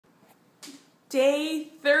Day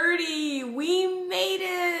 30, we made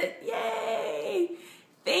it, yay!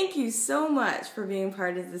 Thank you so much for being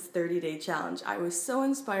part of this 30-day challenge. I was so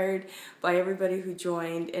inspired by everybody who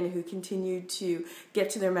joined and who continued to get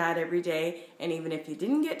to their mat every day. And even if you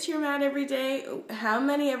didn't get to your mat every day, how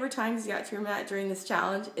many ever times you got to your mat during this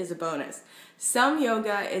challenge is a bonus. Some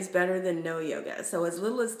yoga is better than no yoga, so as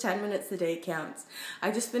little as 10 minutes a day counts.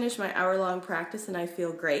 I just finished my hour-long practice and I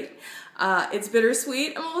feel great. It's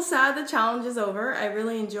bittersweet. I'm a little sad the challenge is over. I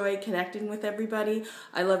really enjoy connecting with everybody.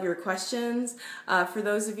 I love your questions. For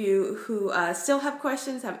those of you who still have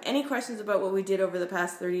questions, have any questions about what we did over the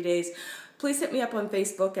past 30 days, please hit me up on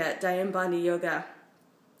Facebook at Diane Bondi Yoga,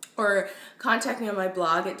 or contact me on my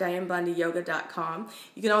blog at dianebondiyoga.com.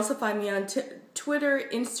 You can also find me on Twitter,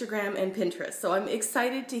 Instagram, and Pinterest. So I'm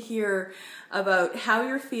excited to hear about how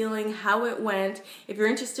you're feeling, how it went. If you're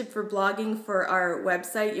interested for blogging for our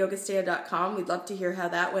website, yogastea.com, we'd love to hear how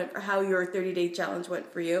that went, or how your 30-day challenge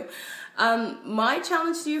went for you. My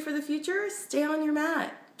challenge to you for the future, stay on your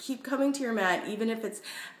mat. Keep coming to your mat, even if it's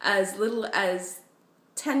as little as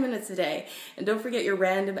 10 minutes a day. And don't forget your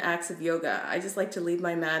random acts of yoga. I just like to leave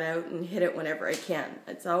my mat out and hit it whenever I can.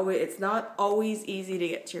 It's not always easy to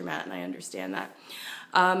get to your mat, and I understand that.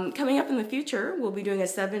 Coming up in the future, we'll be doing a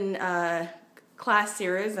 7-class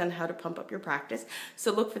series on how to pump up your practice.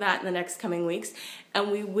 So look for that in the next coming weeks. And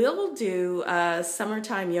we will do a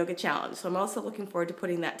summertime yoga challenge. So I'm also looking forward to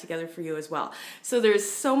putting that together for you as well. So there's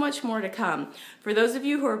so much more to come. For those of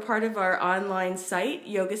you who are part of our online site,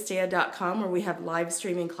 yogastea.com, where we have live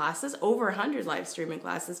streaming classes, over 100 live streaming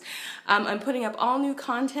classes, I'm putting up all new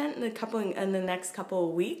content in the next couple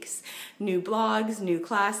of weeks, new blogs, new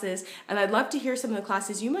classes, and I'd love to hear some of the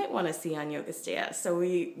classes you might want to see on Yogastea. So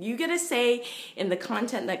you get a say in the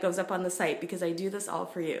content that goes up on the site, because I do this all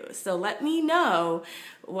for you. So let me know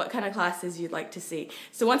what kind of classes you'd like to see.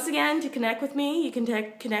 So once again, to connect with me, you can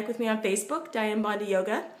connect with me on Facebook, Diane Bondi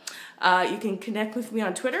Yoga. You can connect with me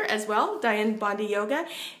on Twitter as well, Diane Bondi Yoga,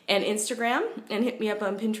 and Instagram, and hit me up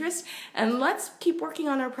on Pinterest. And let's keep working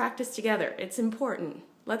on our practice together. It's important.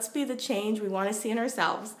 Let's be the change we want to see in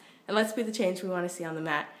ourselves, and let's be the change we want to see on the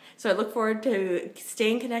mat. So I look forward to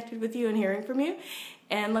staying connected with you and hearing from you.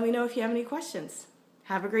 And let me know if you have any questions.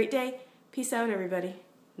 Have a great day. Peace out, everybody.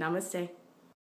 Namaste.